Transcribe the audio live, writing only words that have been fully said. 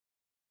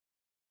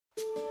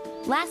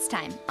Last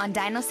time on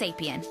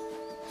DinoSapien.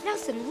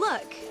 Nelson,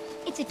 look.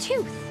 It's a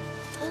tooth.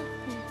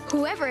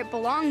 Whoever it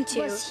belonged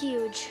to was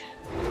huge.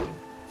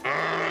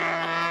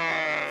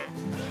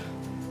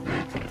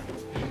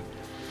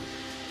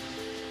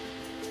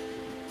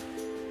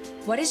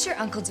 What is your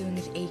uncle doing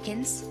with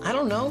Akins? I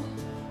don't know.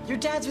 Your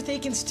dad's with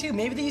Akins too.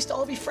 Maybe they used to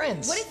all be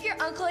friends. What if your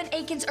uncle and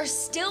Akins are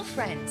still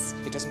friends?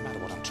 It doesn't matter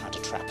what I'm trying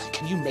to trap.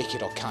 Can you make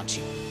it or can't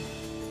you?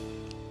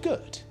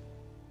 Good.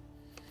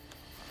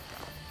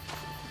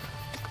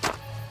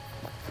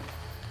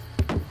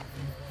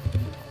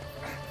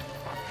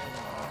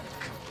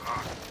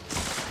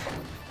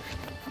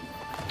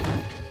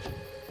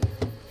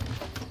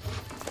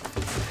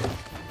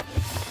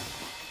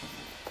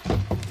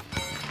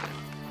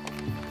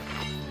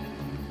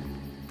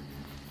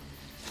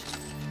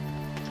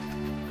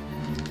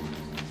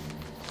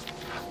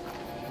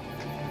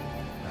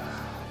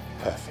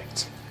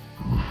 Perfect.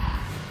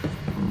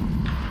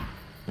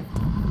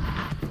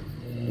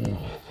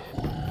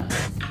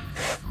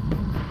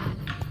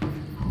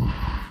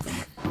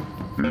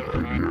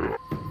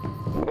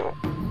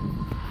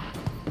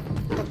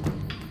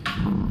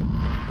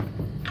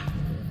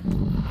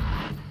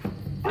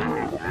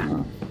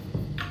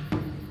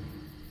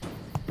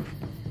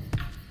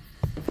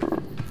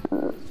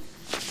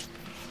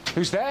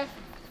 Who's there?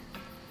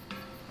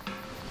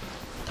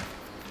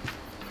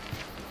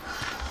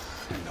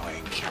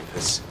 Annoying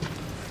campers.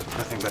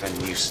 Nothing but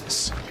a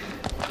nuisance.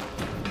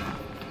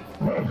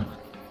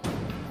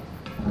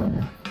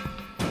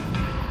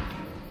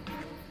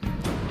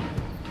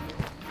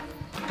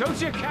 Go to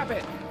your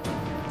cabin!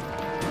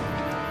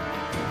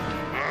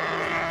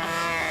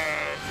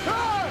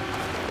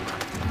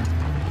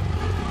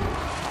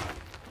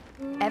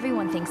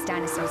 Everyone thinks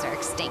dinosaurs are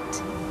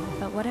extinct.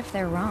 But what if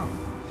they're wrong?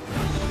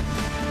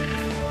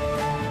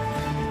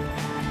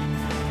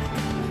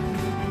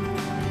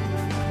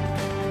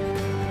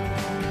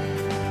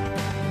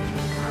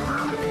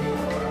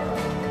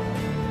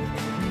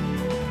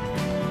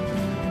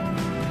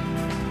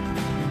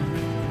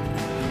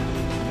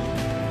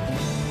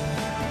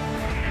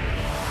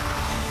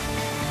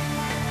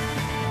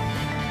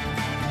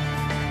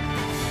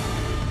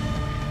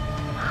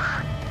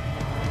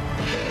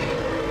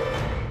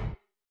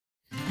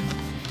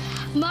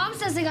 Mom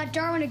says I got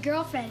Darwin a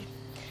girlfriend.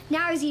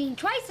 Now he's eating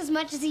twice as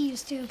much as he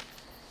used to.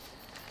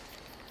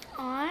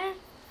 Aw,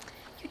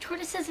 your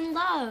tortoise is in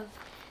love.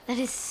 That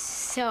is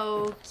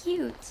so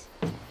cute.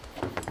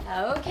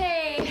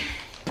 Okay.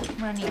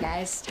 Come on, you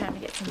guys. Time to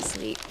get some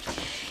sleep.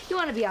 You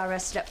want to be all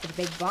rested up for the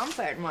big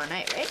bonfire tomorrow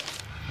night, right?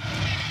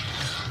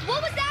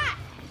 What was that?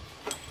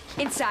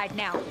 Inside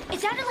now. It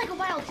sounded like a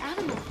wild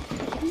animal.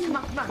 Come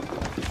on, come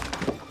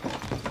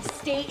on.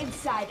 Stay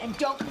inside and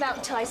don't come out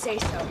until I say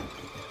so.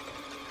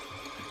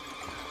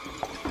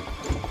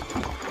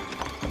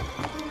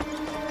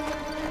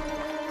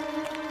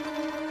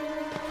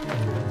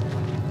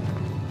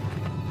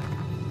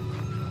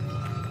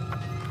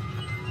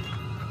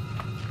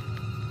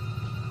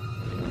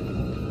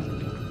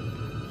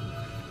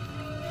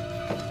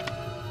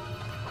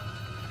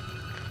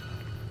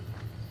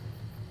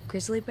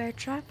 Grizzly bear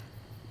trap?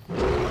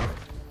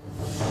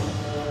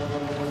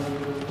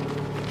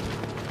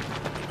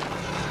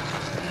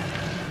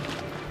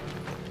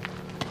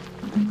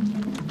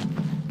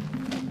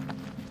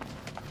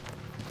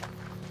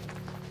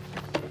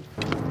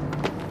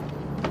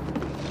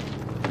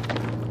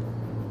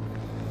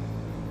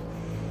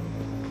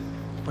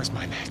 Where's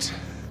my net?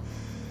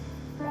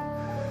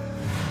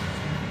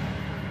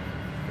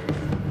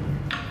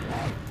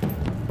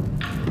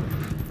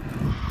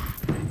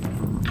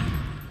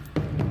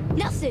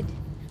 Nelson,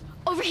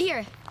 over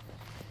here.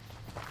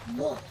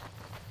 Whoa,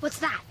 what's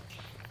that?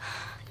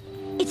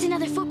 It's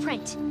another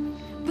footprint,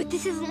 but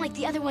this isn't like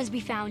the other ones we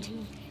found.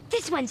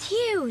 This one's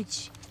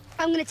huge.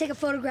 I'm gonna take a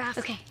photograph.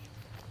 Okay.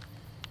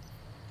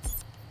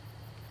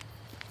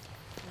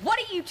 What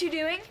are you two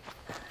doing?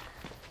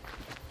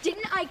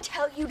 Didn't I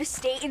tell you to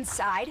stay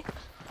inside?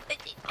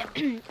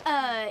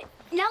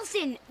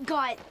 Nelson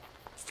got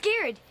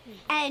scared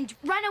and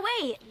ran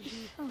away.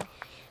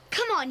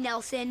 Come on,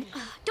 Nelson.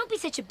 Don't be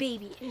such a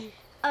baby.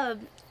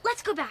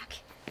 Let's go back.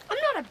 I'm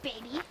not a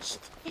baby. Shh,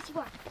 yes, you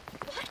are.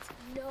 What?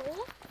 No.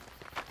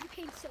 You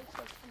came so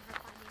close from her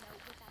finding out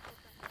what that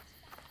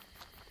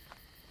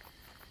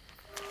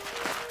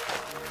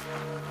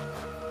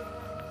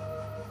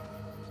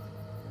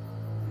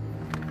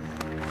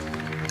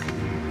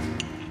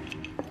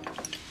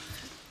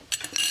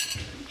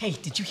Hey,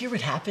 did you hear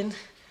what happened?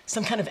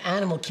 Some kind of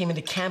animal came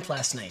into camp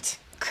last night.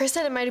 Chris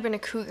said it might have been a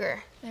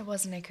cougar. It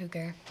wasn't a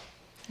cougar.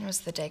 It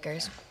was the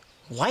diggers.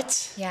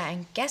 What? Yeah,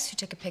 and guess who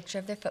took a picture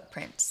of their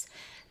footprints?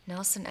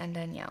 Nelson and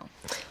Danielle.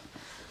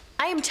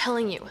 I am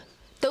telling you,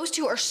 those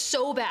two are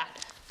so bad.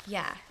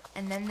 Yeah,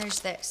 and then there's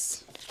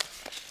this.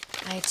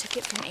 I took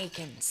it from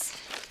Akins.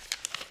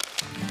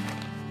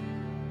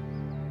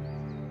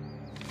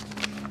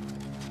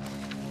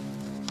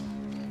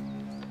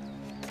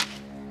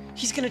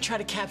 He's gonna try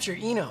to capture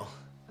Eno.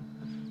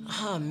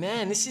 Oh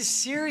man, this is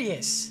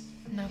serious.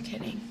 No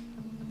kidding.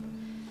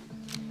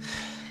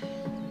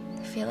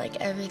 feel like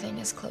everything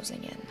is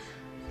closing in.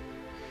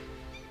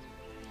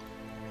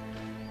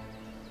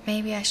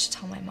 Maybe I should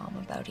tell my mom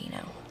about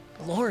Eno.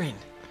 Lauren,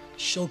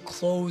 she'll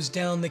close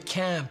down the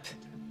camp.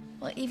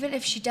 Well, even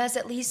if she does,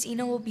 at least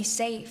Eno will be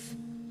safe.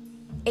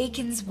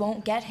 Akins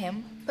won't get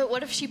him. But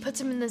what if she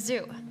puts him in the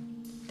zoo?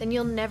 Then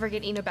you'll never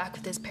get Eno back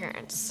with his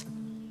parents.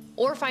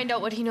 Or find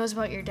out what he knows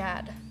about your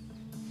dad.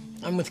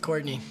 I'm with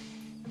Courtney.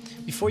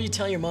 Before you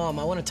tell your mom,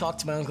 I want to talk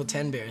to my Uncle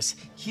Ten Bears.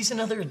 He's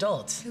another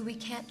adult. Who we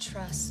can't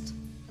trust.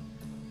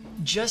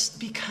 Just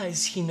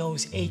because he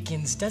knows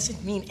Akins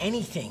doesn't mean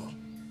anything.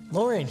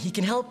 Lauren, he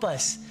can help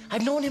us.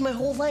 I've known him my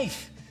whole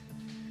life.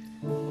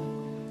 All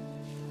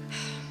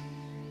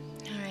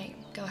right,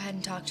 go ahead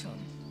and talk to him.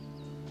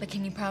 But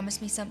can you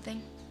promise me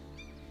something?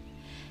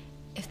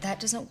 If that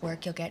doesn't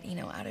work, you'll get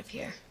Eno out of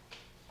here.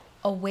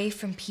 Away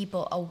from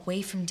people,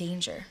 away from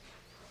danger.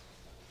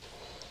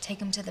 Take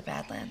him to the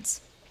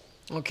Badlands.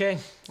 Okay,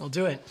 I'll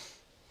do it.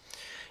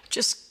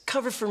 Just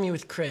cover for me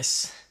with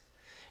Chris.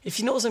 If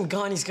he knows I'm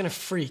gone, he's gonna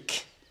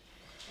freak.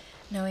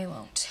 No, he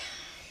won't.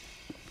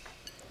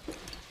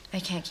 I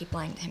can't keep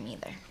lying to him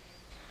either.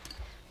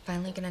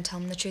 Finally gonna tell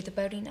him the truth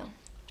about Eno.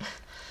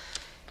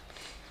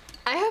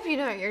 I hope you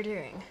know what you're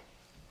doing.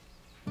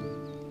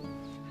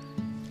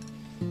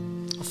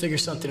 I'll figure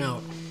something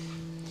out.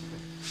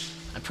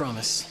 I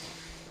promise.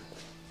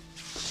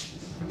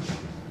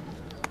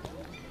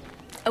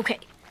 Okay,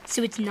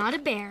 so it's not a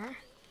bear.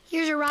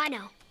 Here's a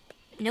rhino.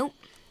 Nope.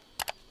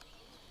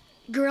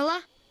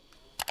 Gorilla?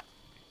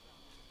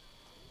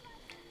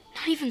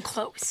 Not even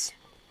close.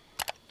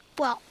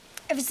 Well,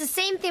 if it's the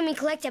same thing we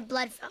collected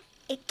blood from,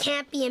 it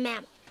can't be a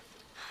mammal.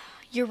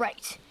 You're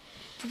right.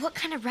 But what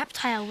kind of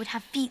reptile would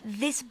have feet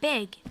this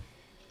big?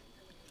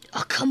 A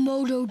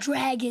Komodo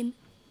dragon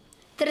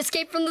that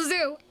escaped from the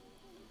zoo.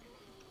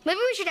 Maybe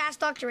we should ask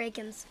Dr.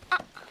 Akins.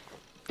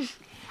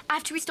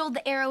 After we stole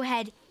the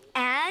arrowhead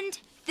and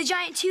the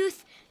giant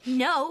tooth?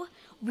 No,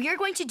 we are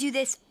going to do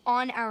this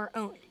on our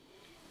own.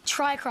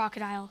 Try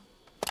crocodile.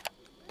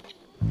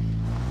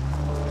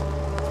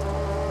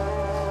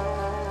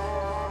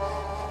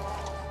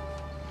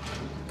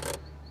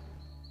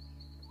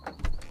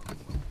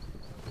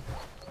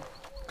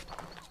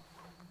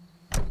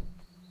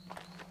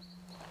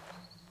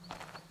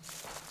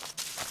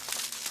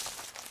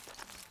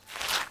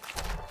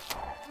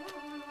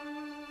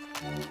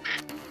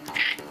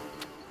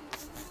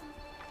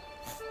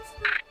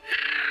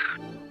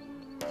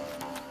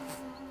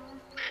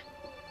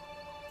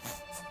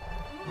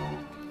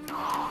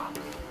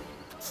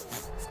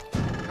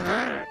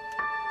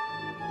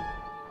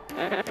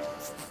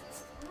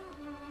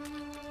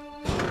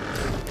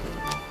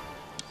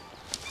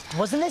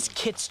 Wasn't this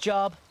Kit's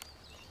job?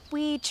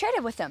 We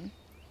traded with him,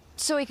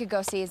 so he could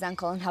go see his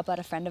uncle and help out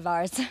a friend of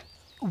ours.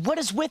 What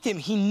is with him?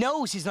 He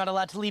knows he's not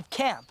allowed to leave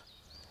camp.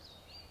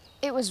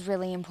 It was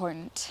really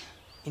important.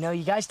 You know,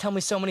 you guys tell me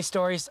so many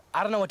stories,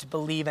 I don't know what to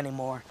believe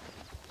anymore.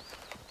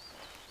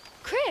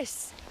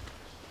 Chris!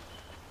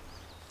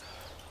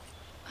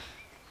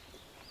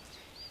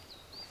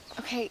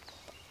 Okay,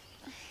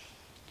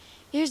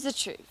 here's the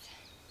truth.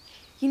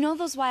 You know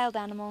those wild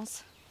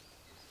animals?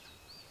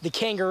 The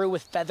kangaroo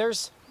with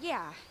feathers?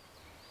 Yeah.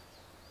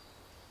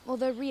 Well,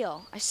 they're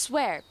real, I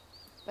swear,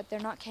 but they're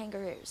not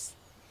kangaroos.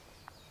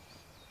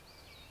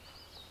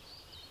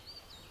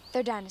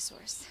 They're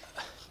dinosaurs.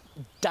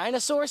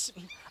 Dinosaurs?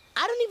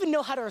 I don't even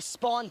know how to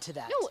respond to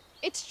that. No,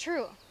 it's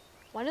true.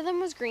 One of them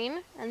was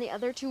green, and the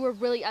other two were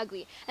really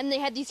ugly. And they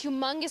had these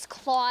humongous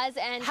claws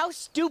and... How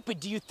stupid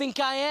do you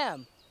think I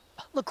am?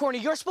 Look, Courtney,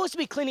 you're supposed to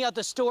be cleaning out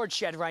the storage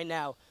shed right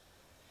now.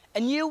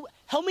 And you,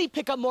 help me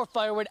pick up more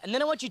firewood, and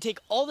then I want you to take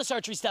all this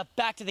archery stuff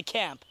back to the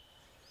camp.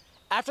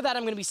 After that,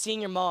 I'm gonna be seeing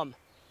your mom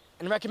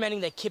and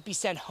recommending that Kit be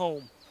sent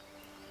home.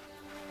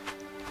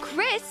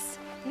 Chris,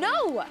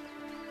 no!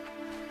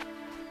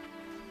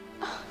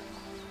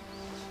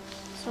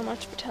 So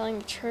much for telling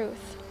the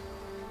truth.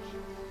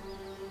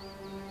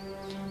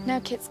 Now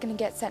Kit's gonna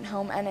get sent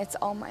home, and it's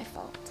all my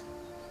fault.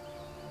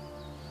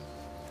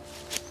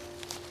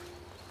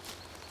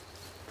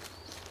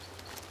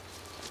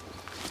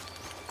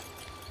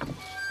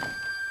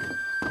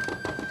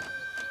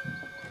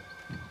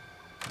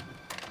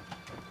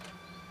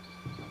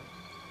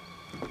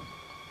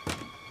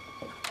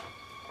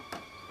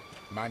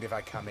 Mind if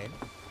I come in?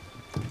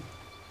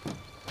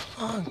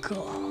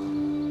 Uncle,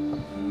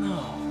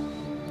 no.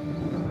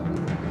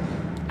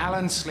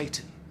 Alan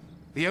Slayton,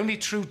 the only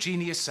true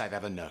genius I've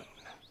ever known.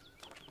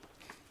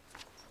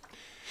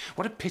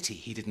 What a pity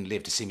he didn't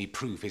live to see me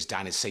prove his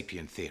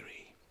DinoSapien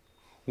theory.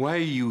 Why are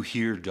you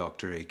here,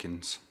 Dr.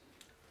 Akins?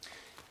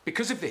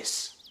 Because of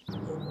this.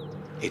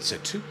 It's a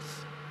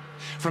tooth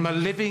from a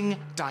living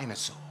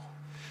dinosaur.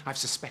 I've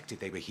suspected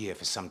they were here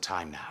for some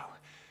time now.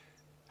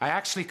 I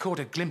actually caught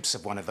a glimpse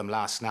of one of them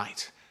last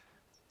night.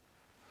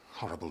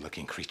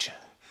 Horrible-looking creature.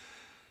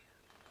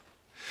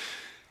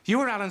 You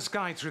were Alan's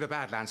guide through the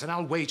Badlands, and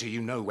I'll wager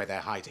you know where they're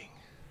hiding.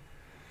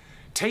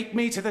 Take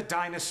me to the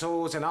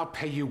dinosaurs, and I'll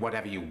pay you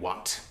whatever you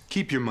want.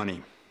 Keep your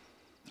money.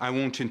 I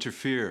won't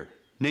interfere.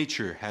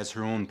 Nature has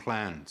her own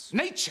plans.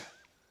 Nature?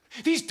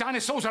 These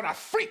dinosaurs are a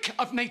freak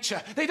of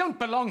nature. They don't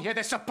belong here.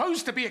 They're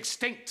supposed to be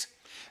extinct.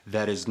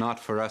 That is not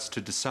for us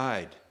to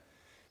decide.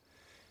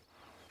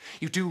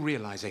 You do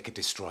realize they could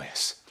destroy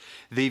us?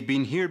 They've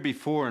been here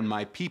before and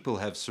my people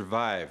have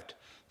survived.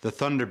 The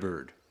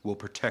Thunderbird will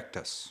protect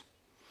us.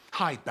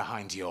 Hide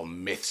behind your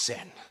myths,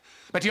 then.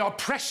 But your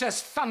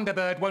precious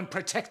Thunderbird won't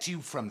protect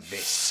you from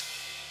this.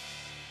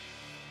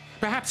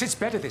 Perhaps it's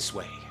better this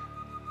way.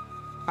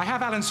 I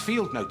have Alan's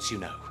field notes, you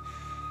know.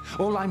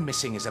 All I'm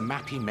missing is a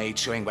map he made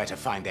showing where to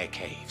find their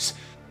caves.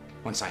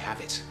 Once I have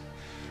it,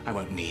 I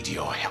won't need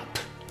your help.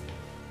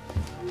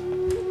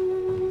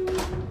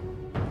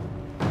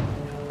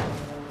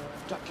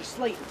 Dr.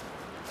 Slayton.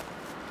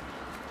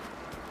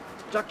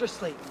 Dr.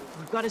 Slayton,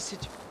 we've got a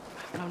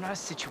No, not a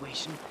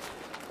situation.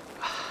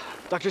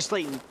 Dr.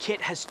 Slayton, Kit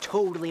has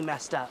totally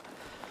messed up.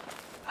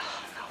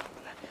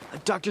 No.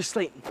 Dr.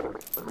 Slayton.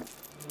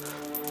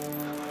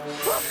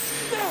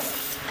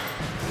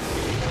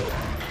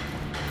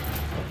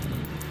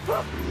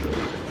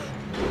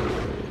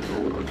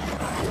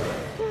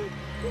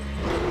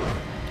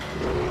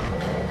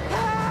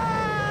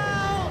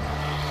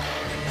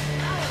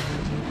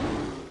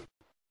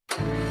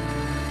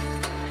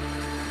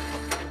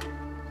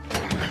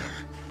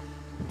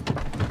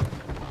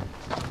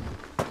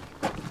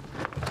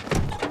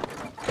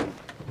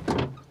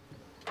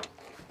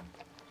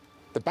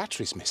 The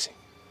battery's missing.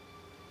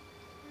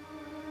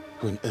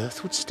 Who on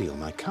earth would steal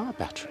my car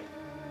battery?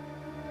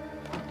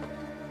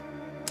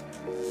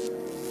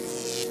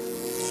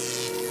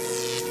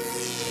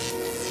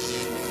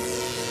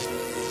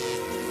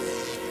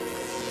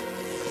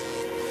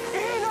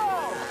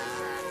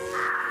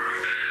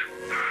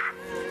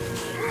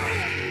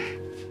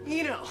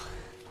 Nino,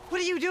 what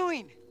are you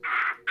doing?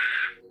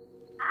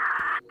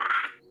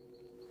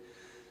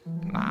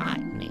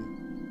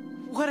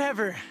 Lightning.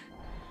 Whatever.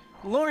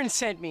 Lauren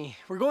sent me.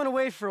 We're going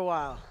away for a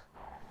while.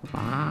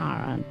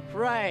 Lauren.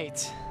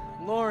 Right.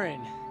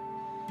 Lauren.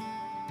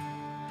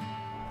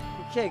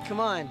 Okay, come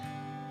on.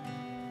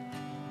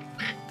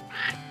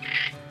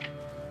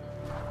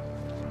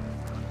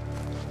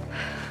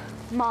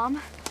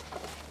 Mom,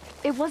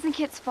 it wasn't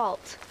Kit's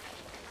fault.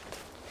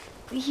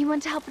 He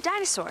went to help a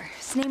dinosaur.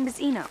 His name is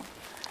Eno.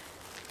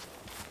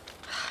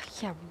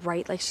 Yeah,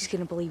 right, like she's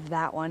gonna believe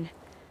that one.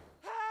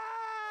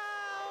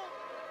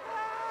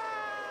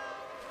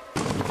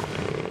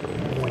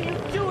 What are you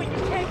doing? You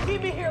can't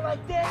keep me here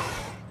like this!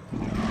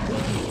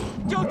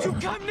 Don't you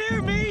come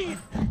near me!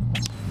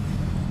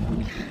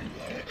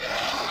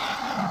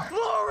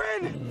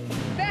 Lauren!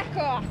 Back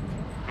off!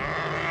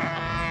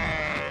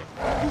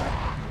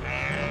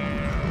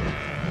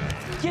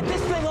 Get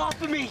this thing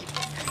off of me!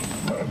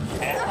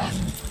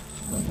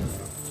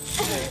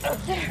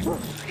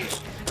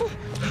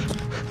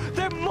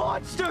 They're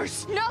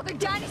monsters! No, they're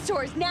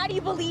dinosaurs. Now do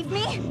you believe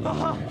me?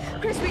 Uh-huh.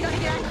 Chris, we gotta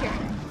get out of here.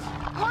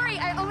 Hurry,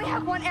 I only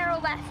have one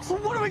arrow left. Well,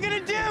 what are we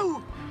gonna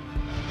do?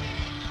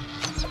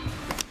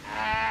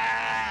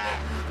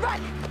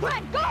 Run!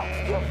 Run! Go!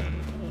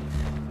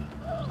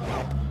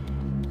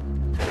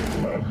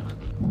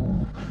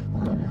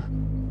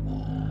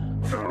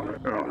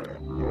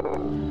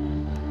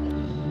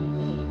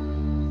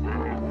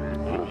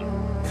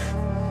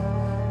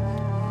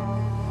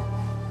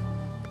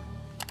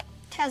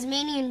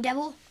 Tasmanian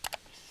devil.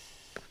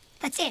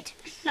 That's it.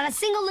 Not a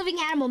single living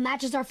animal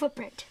matches our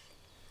footprint.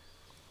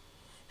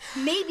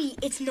 Maybe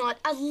it's not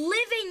a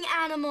living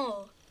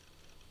animal.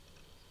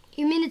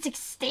 You mean it's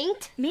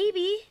extinct?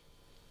 Maybe.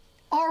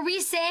 Are we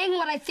saying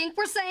what I think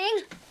we're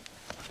saying?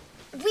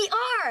 We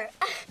are.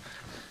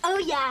 Oh,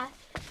 yeah.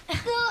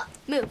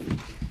 Move.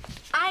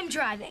 I'm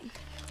driving.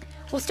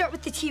 We'll start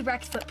with the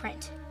T-Rex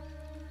footprint.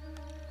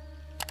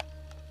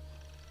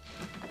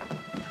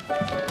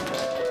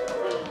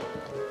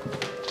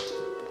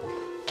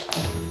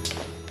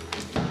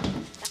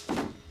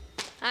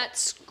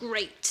 That's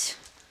great.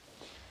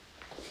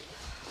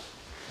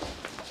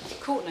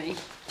 Courtney.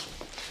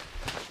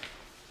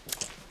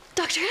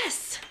 Dr.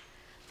 S.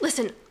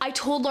 Listen, I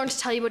told Lauren to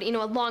tell you about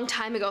Eno a long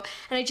time ago,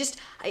 and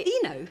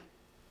Eno?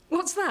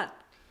 What's that?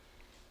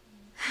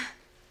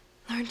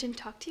 Lauren didn't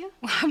talk to you?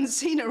 Well, I haven't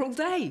seen her all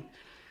day.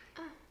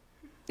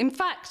 In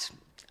fact,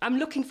 I'm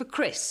looking for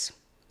Chris.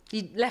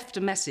 He left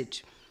a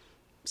message.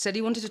 Said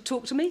he wanted to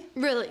talk to me.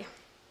 Really?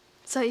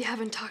 So you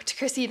haven't talked to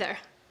Chris either?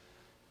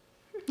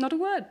 Not a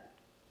word.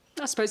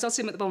 I suppose I'll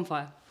see him at the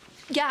bonfire.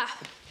 Yeah.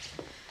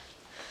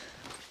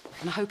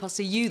 And I hope I'll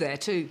see you there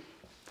too.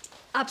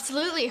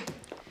 Absolutely.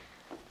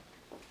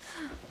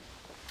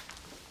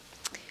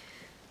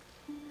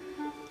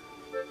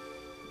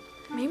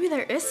 Maybe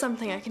there is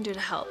something I can do to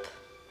help.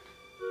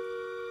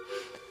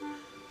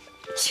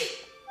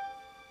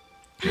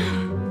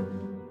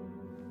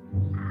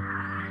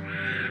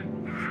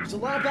 There's a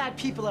lot of bad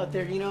people out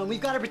there, you know, and we've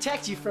got to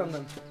protect you from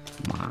them.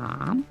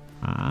 Mom,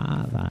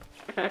 Father.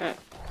 We'll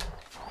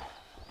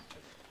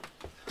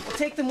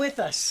take them with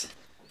us.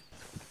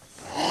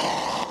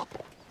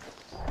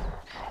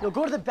 You'll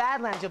go to the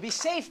Badlands. You'll be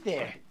safe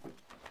there.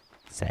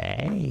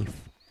 Safe.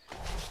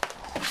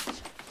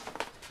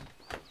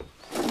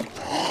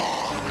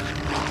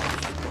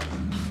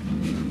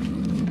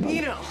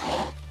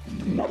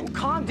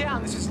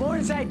 This was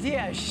Lauren's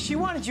idea. She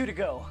wanted you to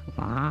go.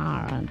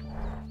 Lauren.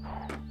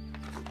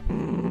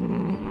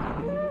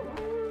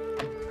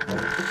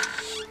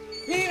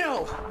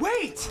 Nino,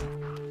 wait!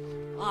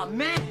 Aw,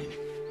 man.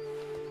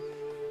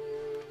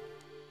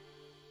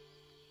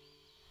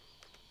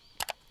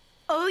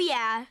 Oh,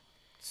 yeah.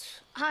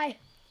 I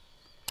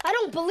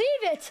don't believe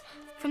it.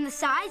 From the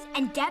size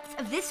and depth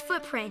of this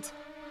footprint,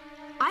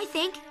 I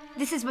think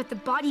this is what the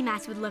body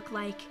mass would look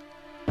like.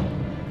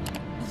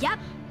 Yep,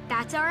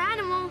 that's our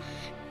animal.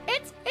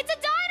 It's a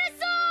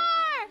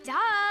dinosaur!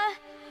 Duh.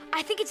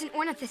 I think it's an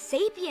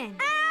ornithosapien.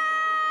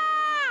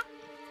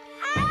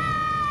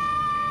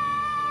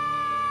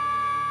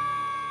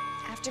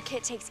 After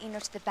Kit takes Eno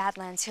to the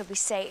Badlands, he'll be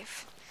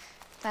safe.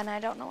 Then I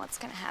don't know what's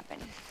gonna happen.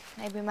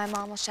 Maybe my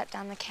mom will shut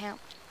down the camp.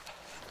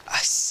 I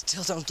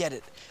still don't get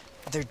it.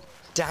 They're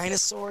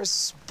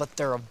dinosaurs, but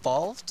they're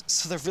evolved,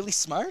 so they're really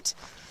smart?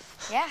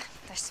 Yeah,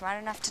 they're smart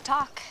enough to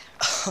talk.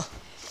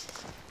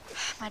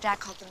 My dad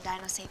called them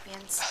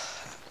DinoSapiens.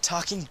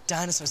 Talking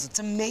dinosaurs, it's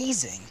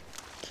amazing.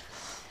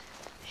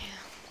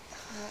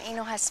 Yeah.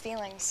 Eno has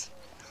feelings.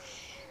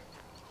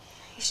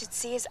 You should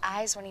see his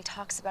eyes when he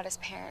talks about his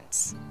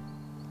parents.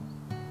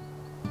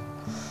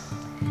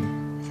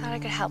 I thought I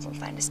could help him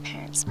find his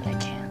parents, but I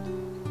can't.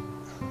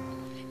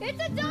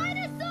 It's a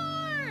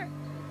dinosaur!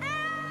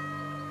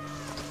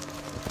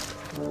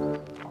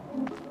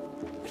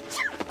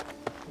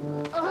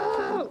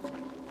 Oh.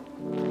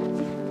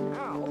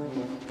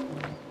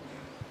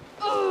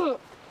 Oh.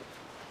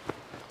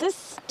 This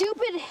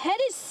stupid head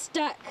is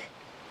stuck.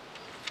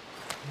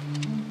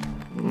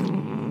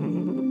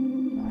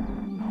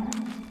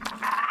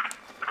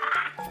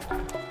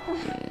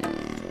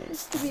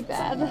 This could be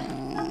bad.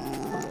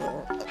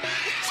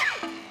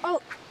 Oh,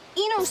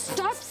 Eno,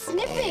 stop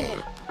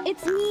sniffing.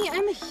 It's me,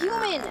 I'm a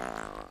human.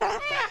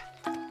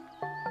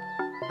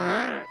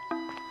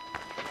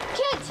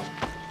 Kit,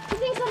 he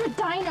thinks I'm a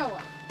dino.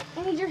 I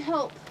need your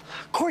help.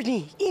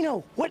 Courtney,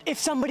 Eno, what if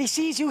somebody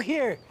sees you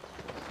here?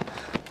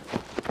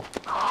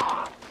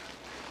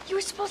 You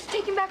were supposed to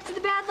take him back to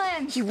the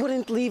Badlands. He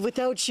wouldn't leave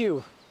without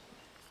you.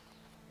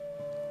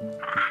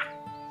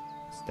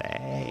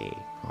 Stay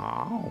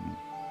home.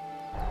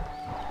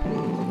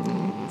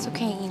 It's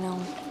okay, Eno.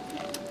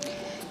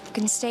 You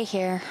can stay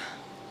here.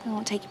 I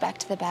won't take you back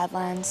to the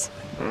Badlands.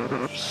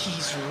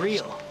 He's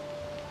real.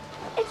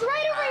 It's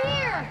right over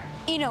here!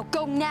 Eno,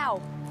 go now,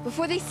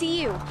 before they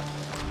see you.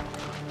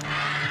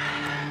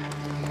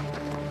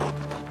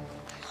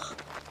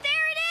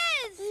 There it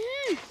is!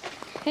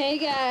 Hey,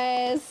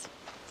 guys.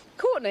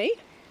 Courtney?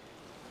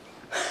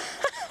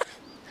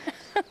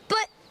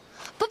 But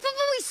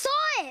we saw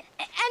it!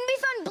 And we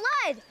found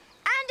blood!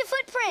 And a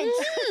footprint!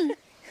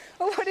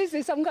 Oh, what is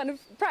this, some kind of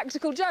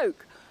practical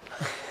joke?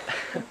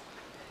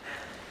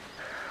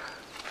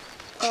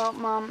 Well,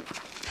 Mom,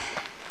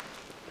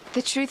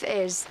 the truth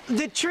is...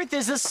 The truth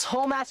is, this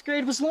whole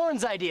masquerade was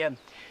Lauren's idea.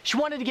 She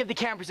wanted to give the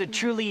campers a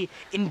truly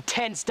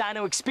intense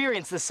dino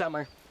experience this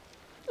summer.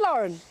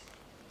 Lauren,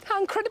 how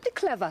incredibly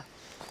clever.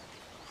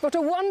 What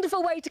a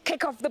wonderful way to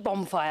kick off the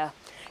bonfire.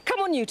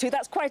 Come on, you two,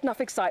 that's quite enough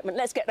excitement.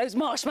 Let's get those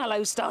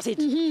marshmallows started.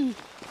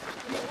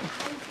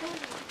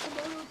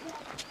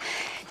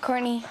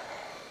 Courtney,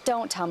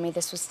 don't tell me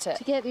this was to...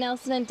 To get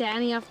Nelson and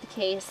Danny off the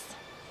case.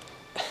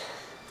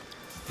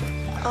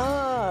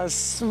 Ah,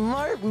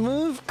 smart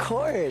move,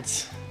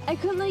 Court. I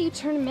couldn't let you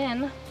turn him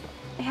in.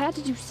 I had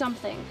to do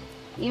something,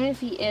 even if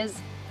he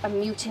is a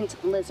mutant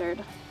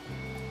lizard.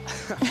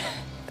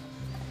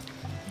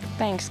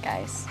 Thanks,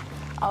 guys.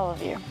 All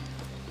of you.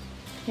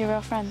 You're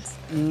real friends.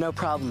 No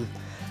problem.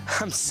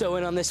 I'm so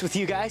in on this with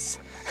you guys.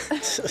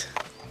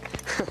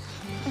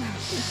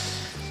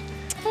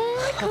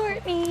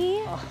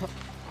 Courtney.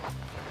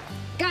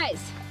 Guys,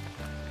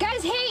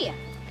 hey!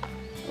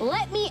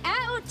 Let me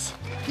out!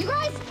 You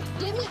guys,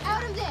 get me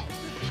out of this!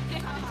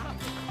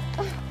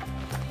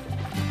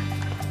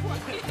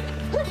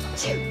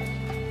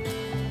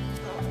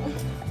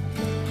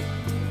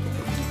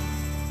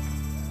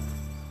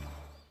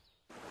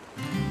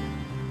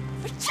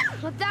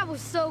 But that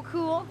was so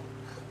cool.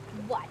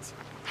 What?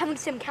 Having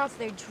some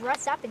counselor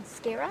dress up and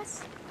scare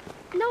us?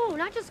 No,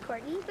 not just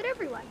Courtney, but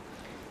everyone.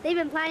 They've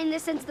been planning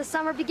this since the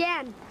summer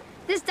began.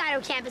 This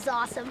dino camp is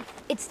awesome.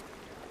 It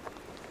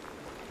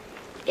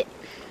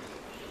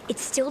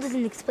still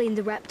doesn't explain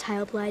the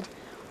reptile blood,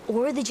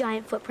 or the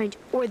giant footprint,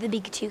 or the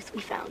big tooth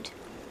we found.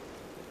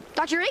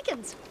 Dr.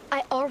 Akins.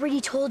 I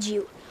already told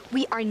you,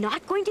 we are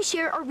not going to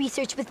share our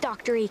research with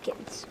Dr.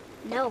 Akins.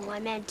 No, I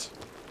meant,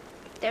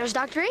 there's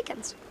Dr.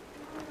 Akins.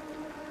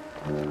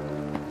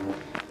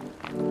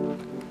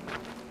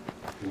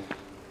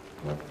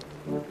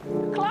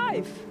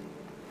 Clive!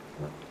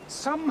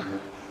 Some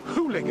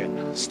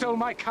hooligan stole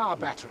my car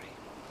battery.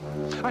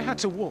 I had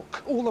to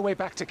walk all the way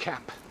back to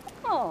camp.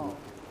 Oh.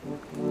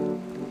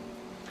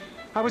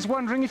 I was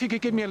wondering if you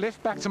could give me a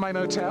lift back to my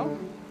motel?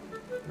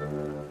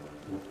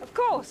 Of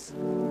course.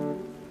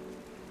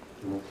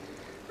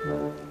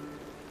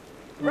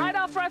 Right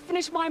after I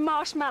finish my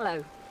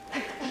marshmallow.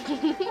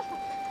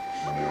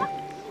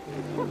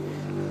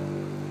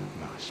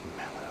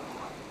 Marshmallow.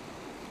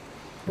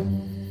 Where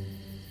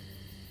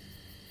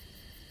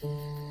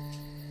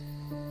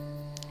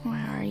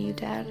are you,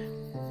 Dad?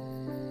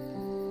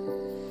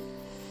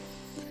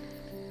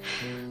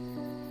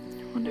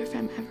 I wonder if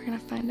I'm ever gonna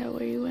find out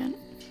where you went.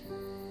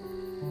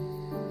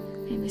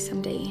 Maybe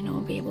someday Eno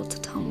will be able to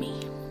tell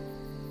me.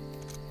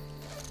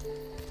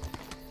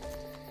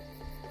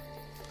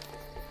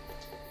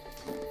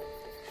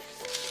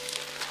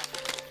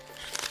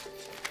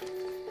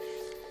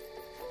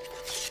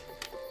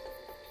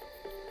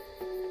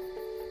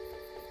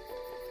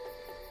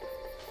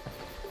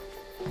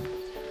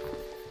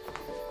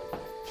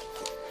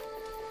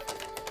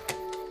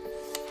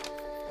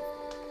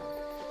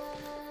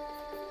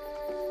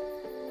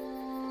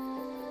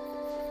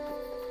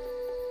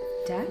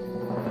 Dad?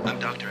 I'm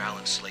Dr.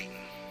 Alan Slayton,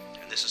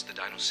 and this is the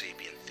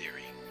DinoSapien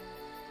theory.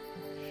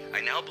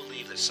 I now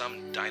believe that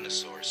some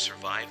dinosaurs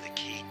survived the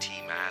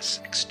KT mass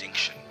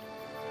extinction